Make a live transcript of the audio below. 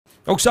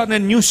ఒకసారి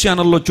నేను న్యూస్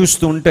ఛానల్లో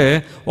చూస్తూ ఉంటే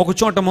ఒక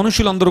చోట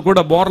మనుషులందరూ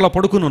కూడా బోర్లా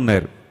పడుకుని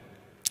ఉన్నారు.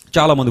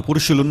 చాలామంది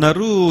పురుషులు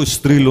ఉన్నారు,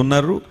 స్త్రీలు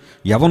ఉన్నారు,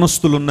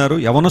 యవనస్తులు ఉన్నారు,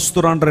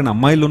 యవనస్తురాండ్రైన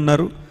అమ్మాయిలు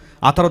ఉన్నారు,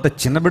 ఆ తర్వాత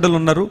చిన్న బిడ్డలు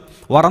ఉన్నారు.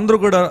 వారందరూ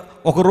కూడా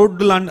ఒక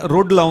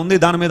రోడ్డులా ఉంది,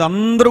 దాని మీద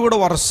అందరూ కూడా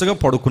వరుసగా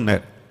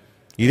పడుకున్నారు.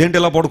 ఇదేంటి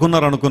ఇలా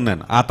పడుకున్నారు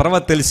అనుకున్నాను. ఆ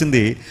తర్వాత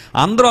తెలిసింది,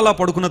 అందరూ అలా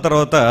పడుకున్న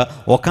తర్వాత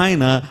ఒక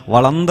ఆయన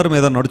వాళ్ళందరి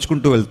మీద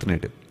నడుచుకుంటూ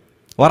వెళ్తున్నాడు.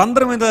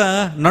 వారందరి మీద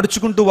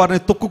నడుచుకుంటూ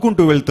వారిని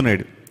తొక్కుకుంటూ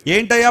వెళ్తున్నాడు.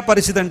 ఏంటయ్యా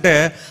పరిస్థితి అంటే,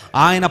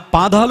 ఆయన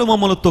పాదాలు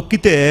మమ్మల్ని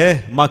తొక్కితే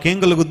మాకేం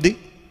కలుగుద్ది?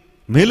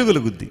 మేలు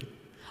కలుగుద్ది.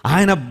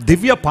 ఆయన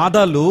దివ్య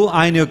పాదాలు,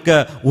 ఆయన యొక్క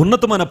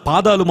ఉన్నతమైన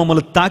పాదాలు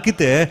మమ్మల్ని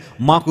తాకితే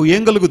మాకు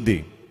ఏం కలుగుద్ది?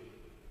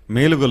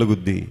 మేలు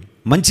కలుగుద్ది,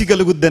 మంచి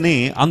కలుగుద్దని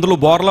అందులో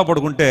బోర్లా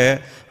పడుకుంటే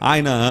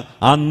ఆయన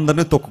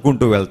అందరినీ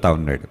తొక్కుకుంటూ వెళ్తూ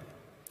ఉన్నాడు.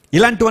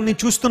 ఇలాంటివన్నీ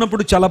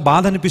చూస్తున్నప్పుడు చాలా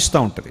బాధ అనిపిస్తూ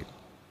ఉంటుంది.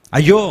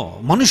 అయ్యో,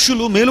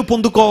 మనుషులు మేలు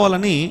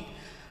పొందుకోవాలని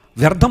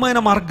వ్యర్థమైన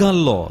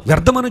మార్గాల్లో,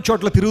 వ్యర్థమైన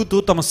చోట్ల తిరుగుతూ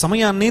తమ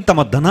సమయాన్ని,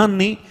 తమ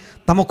ధనాన్ని,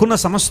 తమకున్న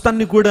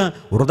సమస్తాన్ని కూడా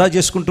వృధా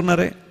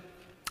చేసుకుంటున్నారే.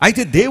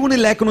 అయితే దేవుని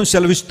లేఖనం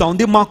సెలవిస్తూ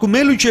ఉంది, మాకు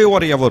మేలు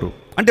చేయవారు ఎవరు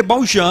అంటే,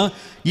 బహుశా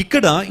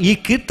ఇక్కడ ఈ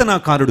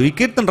కీర్తనాకారుడు, ఈ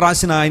కీర్తన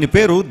రాసిన ఆయన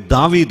పేరు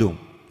దావీదు,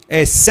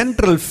 ఏ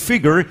central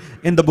figure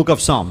in the book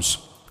of psalms.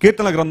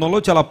 కీర్తన గ్రంథంలో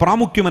చాలా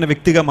ప్రాముఖ్యమైన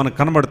వ్యక్తిగా మనకు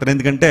కనబడతారు.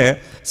 ఎందుకంటే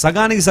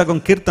సగానికి సగం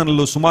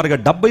కీర్తనలు, సుమారుగా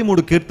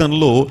 73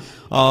 కీర్తనలు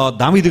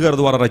దావీదు గారి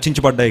ద్వారా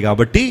రచించబడ్డాయి.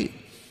 కాబట్టి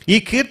ఈ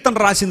కీర్తన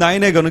రాసింది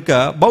ఆయనే కనుక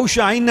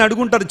బహుశా ఆయన్ని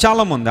అడుగుంటారు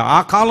చాలామంది. ఆ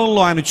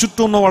కాలంలో ఆయన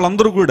చుట్టూ ఉన్న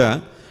వాళ్ళందరూ కూడా,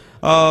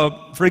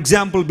 ఫర్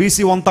ఎగ్జాంపుల్ BC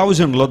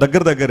 1000లో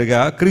దగ్గరగా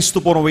క్రీస్తు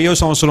పూర్వం 1000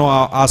 సంవత్సరం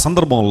ఆ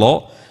సందర్భంలో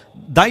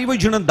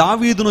దైవజన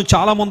దావీదును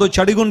చాలామంది వచ్చి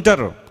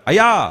అడుగుంటారు,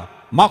 అయ్యా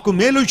మాకు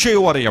మేలు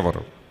చేయువారు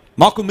ఎవరు,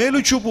 మాకు మేలు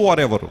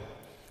చూపువారు ఎవరు.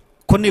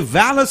 కొన్ని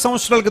వేల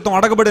సంవత్సరాల క్రితం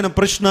అడగబడిన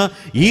ప్రశ్న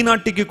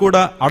ఈనాటికి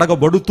కూడా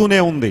అడగబడుతూనే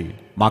ఉంది.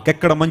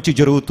 మాకెక్కడ మంచి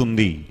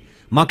జరుగుతుంది,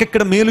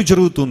 మాకెక్కడ మేలు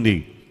జరుగుతుంది.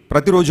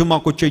 ప్రతిరోజు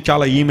మాకు వచ్చే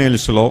చాలా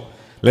ఈమెయిల్స్లో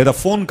లేదా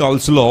ఫోన్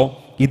కాల్స్లో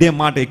ఇదే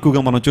మాట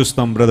ఎక్కువగా మనం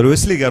చూస్తాం. బ్రదర్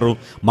వెస్లీ గారు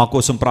మా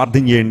కోసం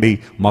ప్రార్థన చేయండి,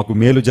 మాకు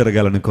మేలు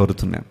జరగాలని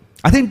కోరుతున్నాం.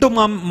 అదేంటో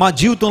మా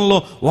జీవితంలో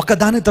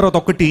ఒకదాని తర్వాత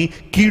ఒకటి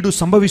కీడు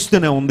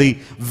సంభవిస్తూనే ఉంది.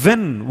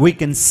 When we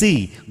can see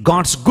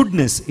God's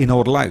goodness in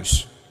our lifes,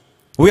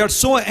 we are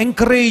so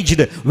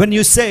encouraged when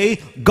you say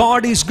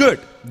God is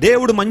good.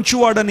 దేవుడు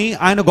మంచివాడని,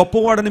 ఆయన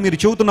గొప్పవాడని మీరు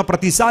చెబుతున్న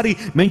ప్రతిసారి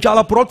మేము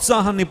చాలా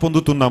ప్రోత్సాహాన్ని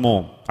పొందుతున్నాము.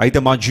 అయితే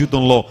మా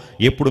జీవితంలో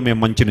ఎప్పుడు మేము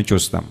మంచిని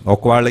చూస్తాం?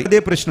 ఒకవేళ ఇదే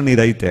ప్రశ్న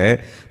నీదైతే,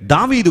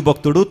 దావీదు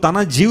భక్తుడు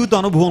తన జీవిత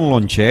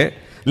అనుభవంలోంచే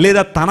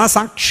లేదా తన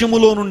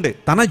సాక్ష్యములో నుండి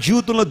తన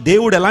జీవితంలో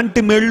దేవుడు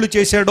ఎలాంటి మేళ్లు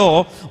చేశాడో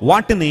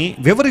వాటిని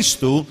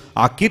వివరిస్తూ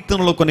ఆ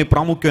కీర్తనలో కొన్ని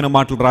ప్రాముఖ్యమైన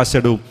మాటలు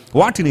రాశాడు.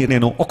 వాటిని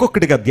నేను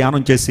ఒక్కొక్కటిగా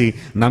ధ్యానం చేసి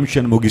నా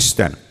అంశాన్ని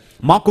ముగిస్తాను.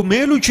 మాకు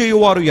మేలు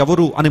చేయువారు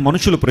ఎవరు అని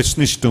మనుషులు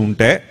ప్రశ్నిస్తూ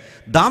ఉంటే,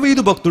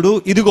 దావీదు భక్తుడు,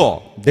 ఇదిగో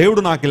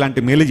దేవుడు నాకు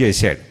ఇలాంటి మేలు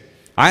చేశాడు,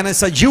 ఆయన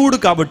సజీవుడు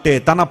కాబట్టే,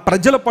 తన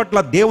ప్రజల పట్ల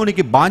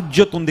దేవునికి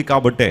బాధ్యత ఉంది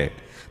కాబట్టే,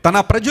 తన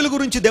ప్రజల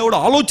గురించి దేవుడు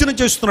ఆలోచన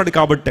చేస్తున్నాడు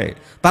కాబట్టే,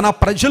 తన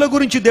ప్రజల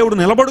గురించి దేవుడు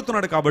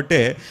నిలబడుతున్నాడు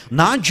కాబట్టే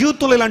నా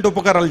జీవితంలో ఇలాంటి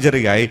ఉపకారాలు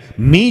జరిగాయి,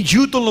 మీ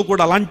జీవితంలో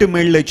కూడా అలాంటి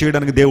మేళ్లే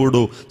చేయడానికి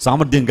దేవుడు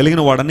సామర్థ్యం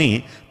కలిగిన వాడని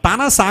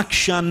తన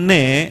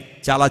సాక్ష్యాన్నే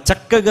చాలా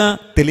చక్కగా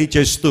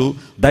తెలియచేస్తూ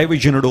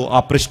దైవజనుడు ఆ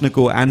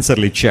ప్రశ్నకు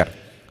ఆన్సర్లు ఇచ్చారు.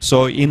 సో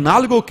ఈ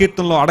 4వ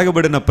కీర్తనలో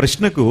అడగబడిన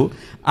ప్రశ్నకు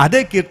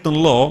అదే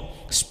కీర్తనలో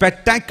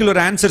స్పెక్టాక్యులర్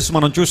ఆన్సర్స్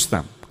మనం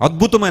చూస్తాం.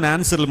 అద్భుతమైన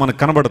ఆన్సర్లు మనకు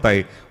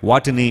కనబడతాయి.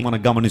 వాటిని మనం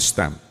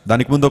గమనిస్తాం.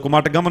 దానికి ముందు ఒక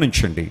మాట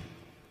గమనించండి.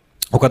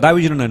 ఒక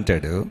దైవజనుడు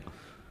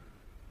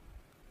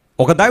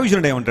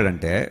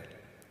ఏమంటాడంటే,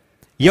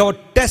 your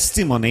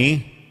testimony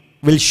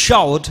will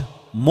shout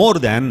more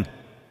than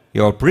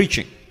your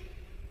preaching.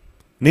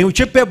 నీవు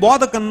చెప్పే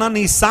బోధ కన్నా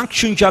నీ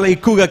సాక్ష్యం చాలా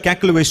ఎక్కువగా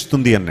కేకలు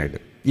వేస్తుంది అన్నాడు.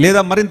 లేదా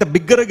మరింత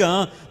బిగ్గరగా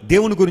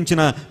దేవుని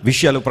గురించిన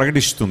విషయాలు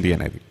ప్రకటిస్తుంది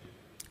అనేది.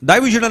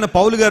 దైవజనుడైన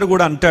పౌలు గారు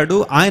కూడా అంటాడు,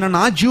 ఆయన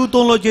నా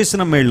జీవితంలో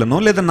చేసిన మేళ్లను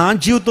లేదా నా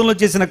జీవితంలో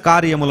చేసిన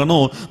కార్యములను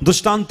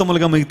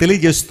దృష్టాంతములుగా మీకు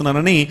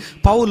తెలియజేస్తున్నానని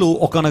పౌలు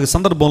ఒకనొక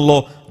సందర్భంలో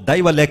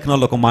దైవ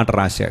లేఖనాల్లో ఒక మాట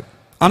రాశాడు.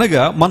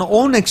 అనగా మన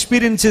ఓన్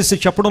ఎక్స్పీరియన్సెస్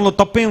చెప్పడంలో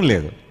తప్పేం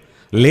లేదు,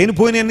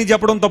 లేనిపోయినవన్నీ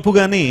చెప్పడం తప్పు.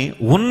 కానీ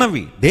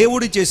ఉన్నవి,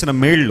 దేవుడి చేసిన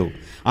మేళ్ళు,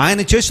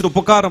 ఆయన చేసిన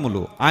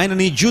ఉపకారములు, ఆయన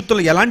నీ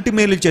జీవితంలో ఎలాంటి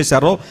మేలు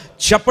చేశారో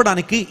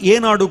చెప్పడానికి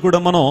ఏనాడు కూడా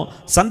మనం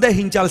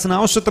సందేహించాల్సిన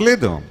అవసరం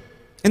లేదు.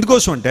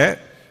 ఎందుకోసం అంటే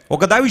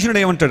ఒక దైవజనుడు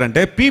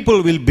ఏమంటాడంటే, people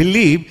will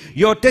believe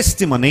your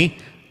testimony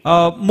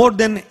more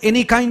than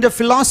any kind of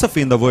philosophy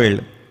in the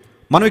world.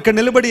 మనం ఇక్కడ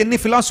నిలబడి ఎన్ని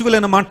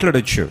ఫిలాసఫీలైనా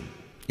మాట్లాడచ్చు,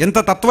 ఎంత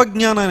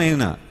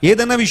తత్వజ్ఞానమైనా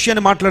ఏదైనా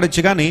విషయాన్ని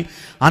మాట్లాడచ్చు. కానీ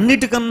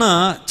అన్నిటికన్నా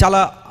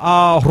చాలా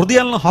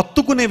హృదయాలను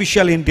హత్తుకునే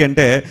విషయాలు ఏంటి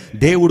అంటే,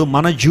 దేవుడు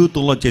మన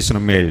జీవితంలో చేసిన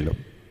మేళ్ళు.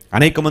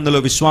 అనేక మందిలో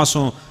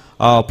విశ్వాసం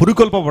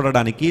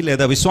పురికొల్పబడడానికి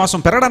లేదా విశ్వాసం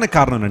పెరగడానికి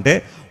కారణం అంటే,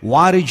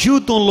 వారి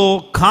జీవితంలో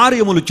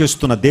కార్యములు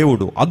చేస్తున్న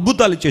దేవుడు,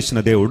 అద్భుతాలు చేసిన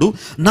దేవుడు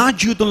నా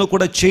జీవితంలో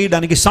కూడా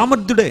చేయడానికి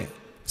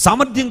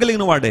సామర్థ్యం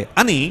కలిగిన వాడే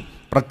అని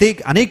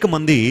అనేక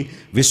మంది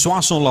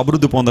విశ్వాసంలో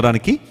అభివృద్ధి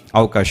పొందడానికి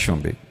అవకాశం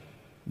ఉంది.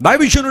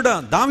 దైవజనుడా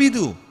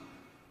దావీదు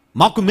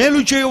మాకు మేలు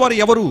చేయవారు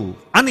ఎవరు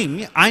అని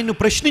ఆయన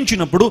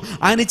ప్రశ్నించినప్పుడు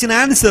ఆయన ఇచ్చిన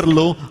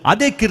ఆన్సర్లు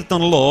అదే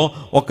కీర్తనలో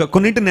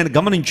కొన్నింటిని నేను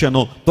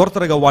గమనించాను.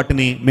 త్వరగా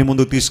వాటిని మీ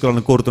ముందుకు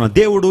తీసుకురావాలని కోరుతున్నాను.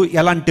 దేవుడు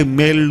ఎలాంటి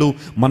మేళ్ళు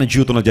మన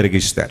జీవితంలో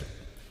జరిగిస్తారు,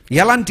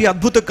 ఎలాంటి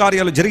అద్భుత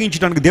కార్యాలు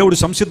జరిగించడానికి దేవుడు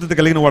సంసిద్ధత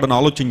కలిగిన వాడని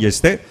ఆలోచన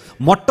చేస్తే,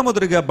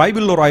 మొట్టమొదటిగా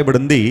బైబిల్లో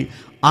రాయబడింది,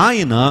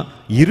 ఆయన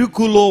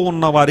ఇరుకులో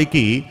ఉన్న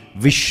వారికి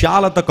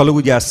విశాలత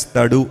కలుగు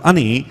చేస్తాడు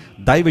అని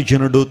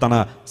దైవజనుడు తన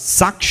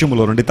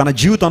సాక్ష్యములో నుండి, తన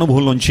జీవిత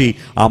అనుభవంలోంచి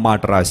ఆ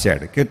మాట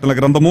రాశాడు. కీర్తన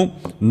గ్రంథము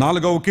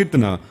 4వ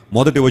కీర్తన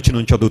 1వ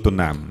వచనం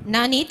చదువుతున్నాం.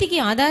 నా నీతికి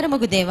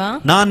ఆధారమగు దేవా,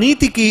 నా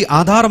నీతికి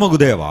ఆధారమగు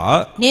దేవా,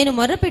 నేను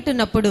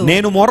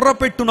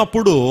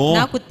మొర్రపెట్టునప్పుడు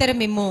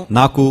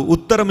నాకు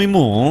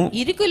ఉత్తరమిమ్ము.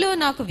 ఇరుకులో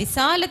నాకు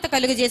విశాలత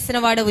కలుగజేసిన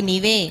వాడవు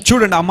నీవే.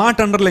 చూడండి, ఆ మాట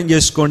అండర్లైన్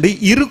చేసుకోండి.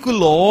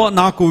 ఇరుకులో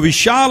నాకు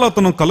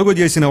విశాలతను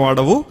కలుగజేసిన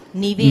వాడవు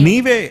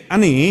నీవే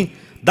అని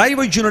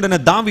దైవజనుడైన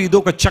దావీదు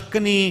ఒక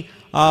చక్కని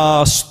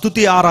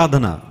స్తుతి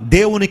ఆరాధన,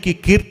 దేవునికి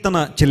కీర్తన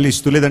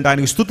చెల్లిస్తూ, లేదంటే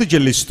ఆయనకి స్తుతి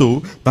చెల్లిస్తూ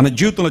తన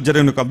జీవితంలో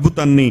జరిగిన ఒక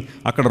అద్భుతాన్ని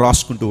అక్కడ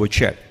రాసుకుంటూ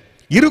వచ్చాడు.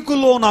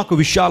 ఇరుకులో నాకు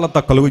విశాలత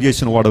కలుగు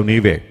చేసిన వాడు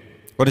నీవే.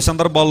 కొన్ని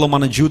సందర్భాల్లో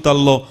మన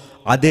జీవితాల్లో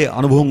అదే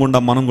అనుభవం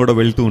గుండా మనం కూడా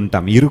వెళ్తూ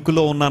ఉంటాం.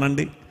 ఇరుకులో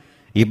ఉన్నానండి,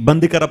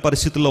 ఇబ్బందికర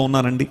పరిస్థితుల్లో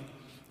ఉన్నానండి,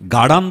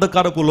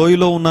 గాఢాంధకారపు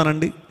లోయలో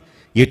ఉన్నానండి,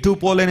 ఎటు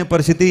పోలేని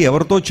పరిస్థితి,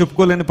 ఎవరితో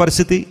చెప్పుకోలేని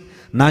పరిస్థితి,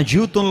 నా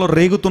జీవితంలో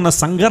రేగుతున్న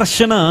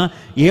సంఘర్షణ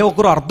ఏ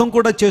ఒక్కరు అర్థం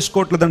కూడా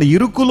చేసుకోవట్లేదండి,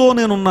 ఇరుకులో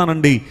నేను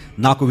ఉన్నానండి,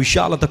 నాకు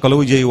విశాలత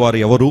కలుగు చేయవారు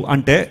ఎవరు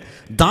అంటే,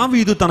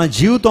 దావీదు తన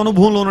జీవిత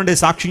అనుభవంలో నుండి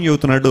సాక్ష్యం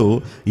చెబుతున్నాడు.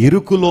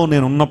 ఇరుకులో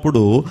నేను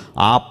ఉన్నప్పుడు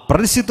ఆ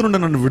పరిస్థితి నుండి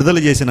నన్ను విడుదల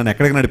చేసి నన్ను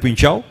ఎక్కడికి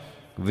నడిపించావు,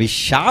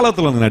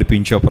 విశాలతలో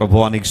నడిపించావు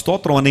ప్రభువా, నీకు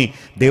స్తోత్రం అని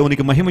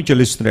దేవునికి మహిమ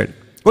చెల్లిస్తున్నాడు.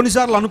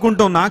 కొన్నిసార్లు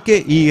అనుకుంటాం, నాకే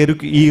ఈ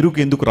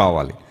ఇరుకు ఎందుకు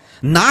రావాలి,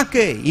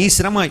 నాకే ఈ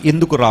శ్రమ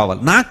ఎందుకు రావాలి,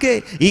 నాకే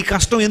ఈ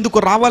కష్టం ఎందుకు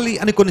రావాలి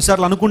అని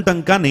కొన్నిసార్లు అనుకుంటాం.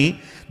 కానీ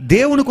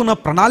దేవునికి ఉన్న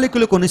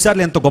ప్రణాళికలు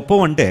కొన్నిసార్లు ఎంత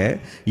గొప్పవంటే,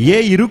 ఏ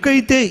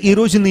ఇరుకైతే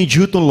ఈరోజు నీ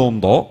జీవితంలో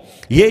ఉందో,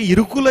 ఏ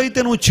ఇరుకులైతే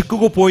నువ్వు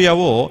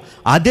చిక్కుకుపోయావో,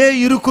 అదే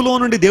ఇరుకులో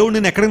నుండి దేవుడు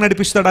నేను ఎక్కడికి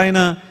నడిపిస్తాడు,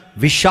 ఆయన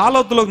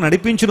విశాలతలోకి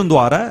నడిపించడం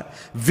ద్వారా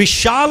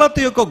విశాలత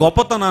యొక్క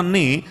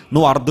గొప్పతనాన్ని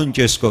నువ్వు అర్థం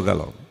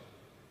చేసుకోగలవు.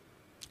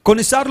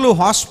 కొన్నిసార్లు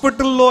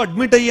హాస్పిటల్లో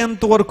అడ్మిట్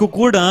అయ్యేంత వరకు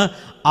కూడా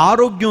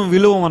ఆరోగ్యం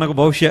విలువ మనకు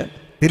బహుశా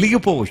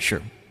తెలియపోవచ్చు.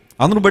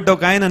 అందును బట్టి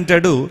ఒక ఆయన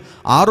అంటాడు,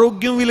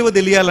 ఆరోగ్యం విలువ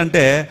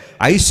తెలియాలంటే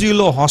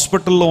ఐసీయూలో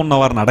హాస్పిటల్లో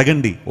ఉన్న వారిని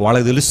అడగండి,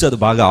 వాళ్ళకి తెలుస్తుంది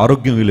బాగా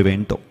ఆరోగ్యం విలువ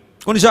ఏంటో.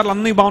 కొన్నిసార్లు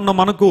అన్నీ బాగున్నా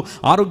మనకు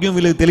ఆరోగ్యం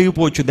విలువ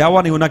తెలియకపోవచ్చు. దేవా,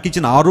 నీవు నాకు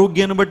ఇచ్చిన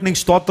ఆరోగ్యాన్ని బట్టి నీకు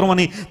స్తోత్రం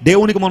అని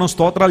దేవునికి మనం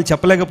స్తోత్రాలు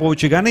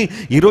చెప్పలేకపోవచ్చు. కానీ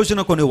ఈ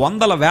రోజున కొన్ని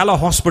వందల వేల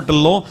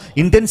హాస్పిటల్లో,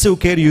 ఇంటెన్సివ్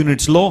కేర్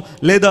యూనిట్స్లో,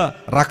 లేదా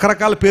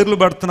రకరకాల పేర్లు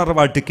పెడుతున్నారు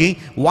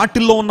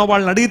వాటిల్లో ఉన్న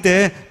వాళ్ళని అడిగితే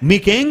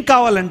మీకేం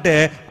కావాలంటే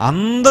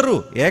అందరూ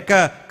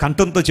ఏక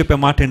కంఠంతో చెప్పే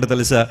మాట ఏంటో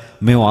తెలుసా,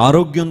 మేము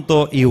ఆరోగ్యంతో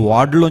ఈ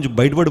వార్డులోంచి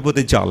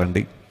బయటపడిపోతే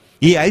చాలండి,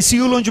 ఈ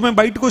ఐసీయూలోంచి మేము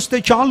బయటకు వస్తే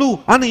చాలు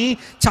అని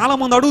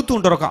చాలామంది అడుగుతూ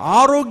ఉంటారు. ఒక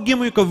ఆరోగ్యం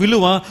యొక్క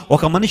విలువ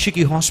ఒక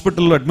మనిషికి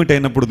హాస్పిటల్లో అడ్మిట్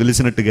అయినప్పుడు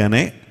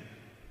తెలిసినట్టుగానే,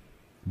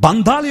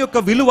 బంధాల యొక్క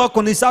విలువ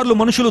కొన్నిసార్లు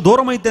మనుషులు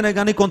దూరం అయితేనే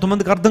కానీ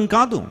కొంతమందికి అర్థం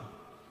కాదు.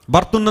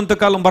 భర్త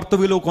ఉన్నంతకాలం భర్త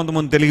విలువ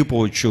కొంతమంది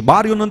తెలియపోవచ్చు,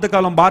 భార్య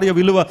ఉన్నంతకాలం భార్య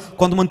విలువ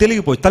కొంతమంది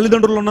తెలియపోవచ్చు,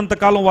 తల్లిదండ్రులు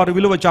ఉన్నంతకాలం వారి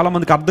విలువ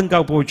చాలామందికి అర్థం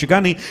కాకపోవచ్చు.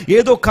 కానీ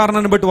ఏదో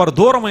కారణాన్ని బట్టి వారు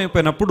దూరం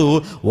అయిపోయినప్పుడు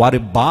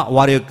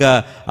వారి యొక్క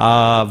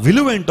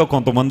విలువ ఏంటో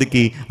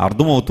కొంతమందికి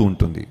అర్థమవుతూ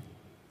ఉంటుంది.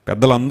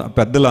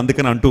 పెద్దలు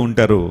అందుకని అంటూ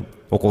ఉంటారు,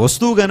 ఒక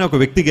వస్తువు కానీ ఒక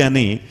వ్యక్తి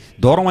కానీ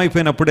దూరం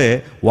అయిపోయినప్పుడే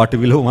వాటి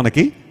విలువ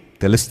మనకి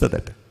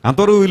తెలుస్తుందట.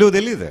 అంతవరకు విలువ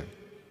తెలియదు.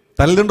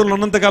 తల్లిదండ్రులు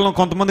ఉన్నంతకాలం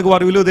కొంతమందికి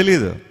వారి విలువ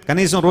తెలియదు.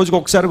 కనీసం రోజుకు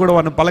ఒకసారి కూడా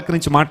వారిని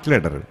పలకరించి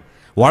మాట్లాడరు,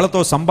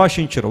 వాళ్ళతో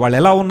సంభాషించరు, వాళ్ళు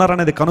ఎలా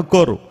ఉన్నారనేది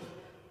కనుక్కోరు.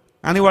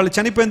 అని వాళ్ళు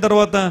చనిపోయిన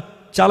తర్వాత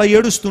చాలా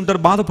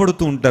ఏడుస్తుంటారు,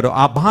 బాధపడుతూ ఉంటారు.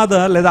 ఆ బాధ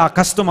లేదా ఆ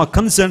కష్టం, ఆ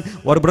కన్సర్న్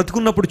వారు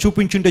బ్రతుకున్నప్పుడు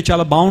చూపించుంటే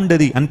చాలా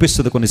బాగుండేది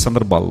అనిపిస్తుంది కొన్ని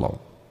సందర్భాల్లో.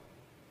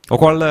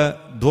 ఒకవేళ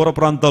దూర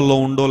ప్రాంతాల్లో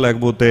ఉండో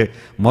లేకపోతే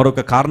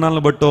మరొక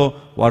కారణాలను బట్టో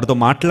వారితో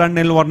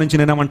మాట్లాడిన వారి నుంచి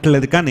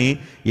నేనేమంటలేదు. కానీ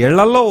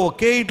ఇళ్లలో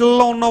ఒకే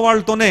ఇళ్లలో ఉన్న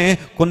వాళ్ళతోనే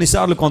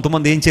కొన్నిసార్లు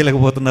కొంతమంది ఏం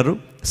చేయలేకపోతున్నారు,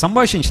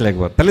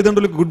 సంభాషించలేకపోతారు.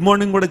 తల్లిదండ్రులకు గుడ్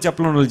మార్నింగ్ కూడా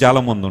చెప్పలేని వాళ్ళు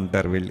చాలామంది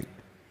ఉంటారు. వెళ్ళి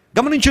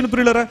గమనించిన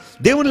ప్రియులారా,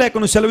 దేవుని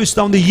లేఖను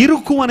సెలవిస్తూ ఉంది,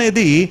 ఇరుకు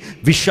అనేది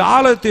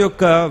విశాలత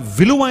యొక్క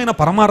విలువైన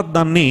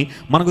పరమార్థాన్ని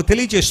మనకు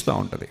తెలియజేస్తూ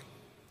ఉంటుంది.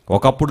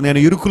 ఒకప్పుడు నేను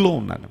ఇరుకులో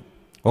ఉన్నాను,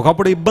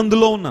 ఒకప్పుడు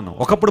ఇబ్బందుల్లో ఉన్నాను,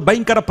 ఒకప్పుడు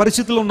భయంకర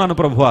పరిస్థితుల్లో ఉన్నాను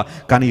ప్రభువా,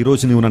 కానీ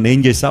ఈరోజు నువ్వు నన్ను ఏం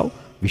చేశావు,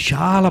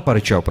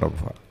 విశాలపరిచావు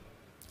ప్రభువా.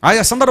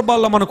 ఆయా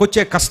సందర్భాల్లో మనకు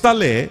వచ్చే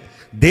కష్టాలే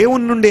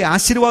దేవుని నుండి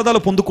ఆశీర్వాదాలు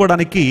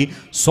పొందుకోవడానికి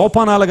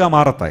సోపానాలుగా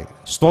మారతాయి.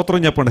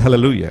 స్తోత్రం చెప్పండి,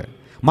 హల్లెలూయా.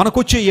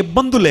 మనకొచ్చే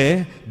ఇబ్బందులే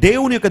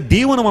దేవుని యొక్క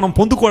దీవెన మనం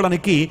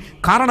పొందుకోవడానికి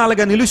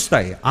కారణాలుగా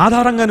నిలుస్తాయి,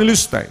 ఆధారంగా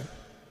నిలుస్తాయి.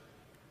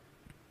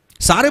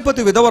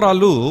 సారెపతి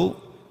విధవరాలు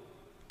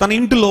తన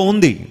ఇంటిలో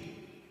ఉంది.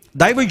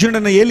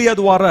 దైవజనుడైన ఏలియా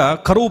ద్వారా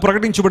కరువు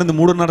ప్రకటించబడింది.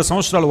 3.5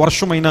 సంవత్సరాలు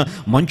వర్షమైన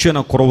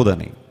మంచైనా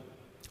కురవదని.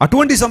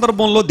 అటువంటి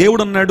సందర్భంలో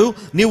దేవుడు అన్నాడు,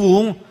 నీవు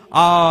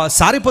ఆ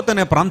సారెపతి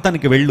అనే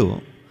ప్రాంతానికి వెళ్ళు,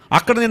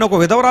 అక్కడ నేను ఒక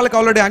విధవరాలకు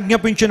ఆల్రెడీ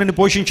ఆజ్ఞాపించాను నేను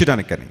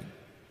పోషించడానికని.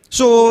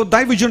 సో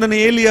దైవజనుడైన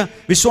ఏలియా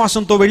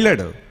విశ్వాసంతో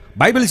వెళ్ళాడు.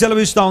 బైబిల్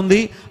సెలవిస్తూ ఉంది,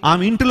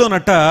 ఆమె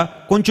ఇంటిలోనట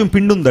కొంచెం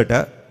పిండి ఉందట,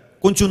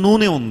 కొంచెం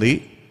నూనె ఉంది,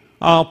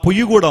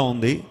 పొయ్యి కూడా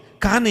ఉంది,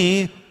 కానీ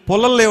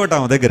పొల్లలు లేవట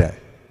ఆమె దగ్గర.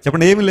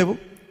 చెప్పండి, ఏమీ లేవు,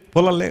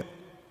 పొల్లలు లేవు.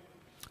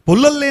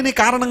 పుల్లలు లేని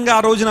కారణంగా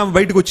ఆ రోజున ఆమె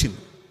బయటకు వచ్చింది.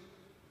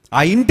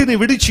 ఆ ఇంటిని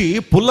విడిచి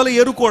పుల్లలు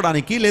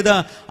ఏరుకోవడానికి, లేదా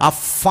ఆ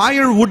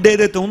ఫైర్ వుడ్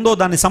ఏదైతే ఉందో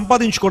దాన్ని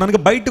సంపాదించుకోవడానికి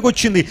బయటకు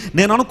వచ్చింది.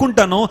 నేను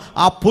అనుకుంటాను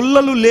ఆ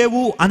పుల్లలు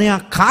లేవు అనే ఆ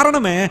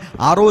కారణమే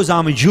ఆ రోజు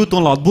ఆమె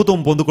జీవితంలో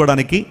అద్భుతం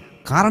పొందుకోవడానికి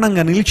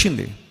కారణంగా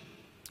నిలిచింది.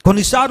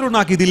 కొన్నిసార్లు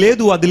నాకు ఇది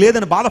లేదు అది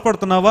లేదని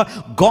బాధపడుతున్నావా?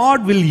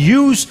 God will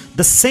use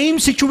the same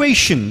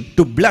situation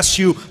to bless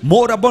you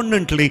more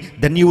abundantly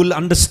then you will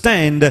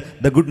understand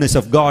the goodness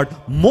of God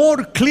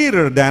more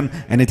clearer than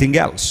anything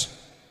else.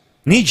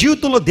 నీ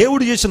జీవితంలో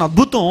దేవుడు చేసిన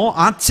అద్భుతం,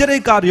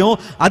 ఆశ్చర్యకార్యం,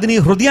 అది నీ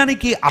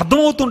హృదయానికి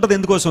అర్థమవుతుంటుంది.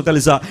 ఎందుకోసం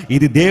తెలుసా?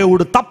 ఇది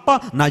దేవుడు తప్ప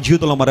నా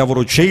జీవితంలో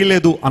మరెవరూ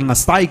చేయలేదు అన్న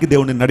స్థాయికి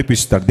దేవుడిని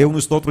నడిపిస్తాడు.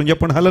 దేవుని స్తోత్రం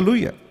చెప్పండి,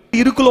 హల్లెలూయా.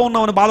 ఇరుకులో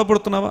ఉన్నామని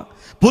బాధపడుతున్నావా?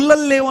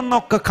 పుల్లలు లేవన్న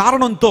ఒక్క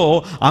కారణంతో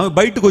ఆమె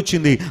బయటకు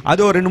వచ్చింది.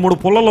 అదో 2-3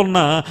 పుల్లలు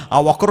ఉన్నా ఆ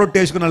ఒక్క రొట్టె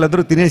వేసుకుని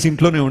వాళ్ళిద్దరూ తినేసి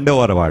ఇంట్లోనే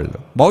ఉండేవారు వాళ్ళు.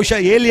 బహుశా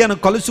ఏలియాను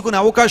కలుసుకునే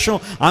అవకాశం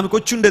ఆమెకు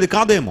వచ్చి ఉండేది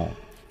కాదేమో.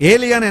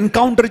 ఏలియాను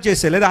ఎన్కౌంటర్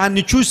చేసే, లేదా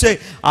ఆయన్ని చూసే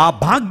ఆ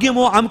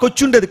భాగ్యము ఆమెకు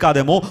వచ్చి ఉండేది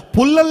కాదేమో.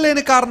 పుల్లలు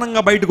లేని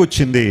కారణంగా బయటకు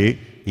వచ్చింది.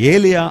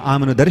 ఏలియా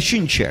ఆమెను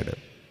దర్శించాడు.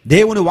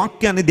 దేవుని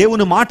వాక్యాన్ని,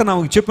 దేవుని మాటను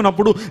ఆమెకు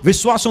చెప్పినప్పుడు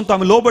విశ్వాసంతో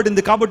ఆమె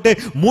లోబడింది. కాబట్టి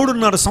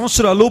 3.5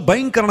 సంవత్సరాలు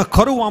భయంకరమైన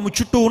కరువు ఆమె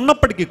చుట్టూ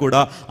ఉన్నప్పటికీ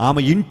కూడా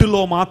ఆమె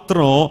ఇంటిలో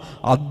మాత్రం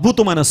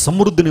అద్భుతమైన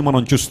సమృద్ధిని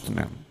మనం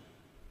చూస్తున్నాం.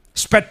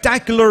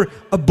 Spectacular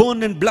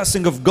abundant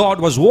blessing of God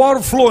was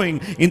overflowing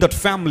in that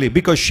family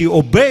because she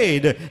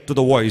obeyed to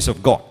the voice of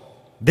God.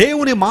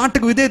 దేవుని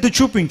మాటకు విధేయత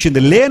చూపించింది.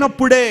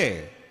 లేనప్పుడే,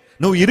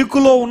 నువ్వు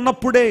ఇరుకులో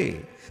ఉన్నప్పుడే,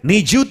 నీ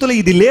జీవితంలో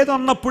ఇది లేదు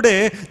అన్నప్పుడే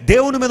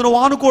దేవుని మీద నువ్వు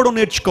ఆనుకోవడం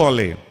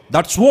నేర్చుకోవాలి.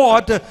 That's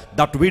what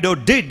that widow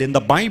did in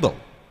the Bible.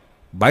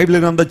 Bible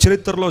గ్రంథ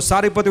చరిత్రలో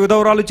సారిపతి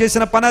విధవరాలు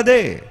చేసిన పని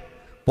అదే.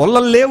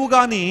 పొల్లలు లేవు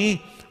కానీ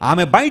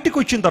ఆమె బయటకు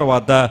వచ్చిన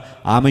తర్వాత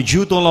ఆమె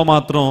జీవితంలో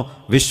మాత్రం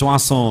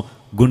విశ్వాసం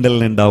గుండెల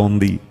నిండా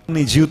ఉంది.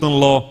 నీ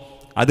జీవితంలో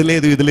అది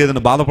లేదు ఇది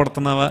లేదని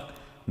బాధపడుతున్నావా?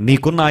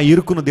 నీకున్న ఆ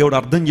ఇరుకును దేవుడు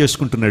అర్థం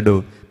చేసుకుంటున్నాడు.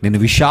 నేను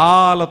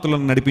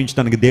విశాలతలను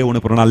నడిపించడానికి దేవుని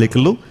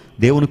ప్రణాళికలు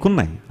దేవునికి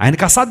ఉన్నాయి.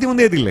 ఆయనకు అసాధ్యం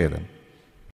ఉంది ఏది లేదు.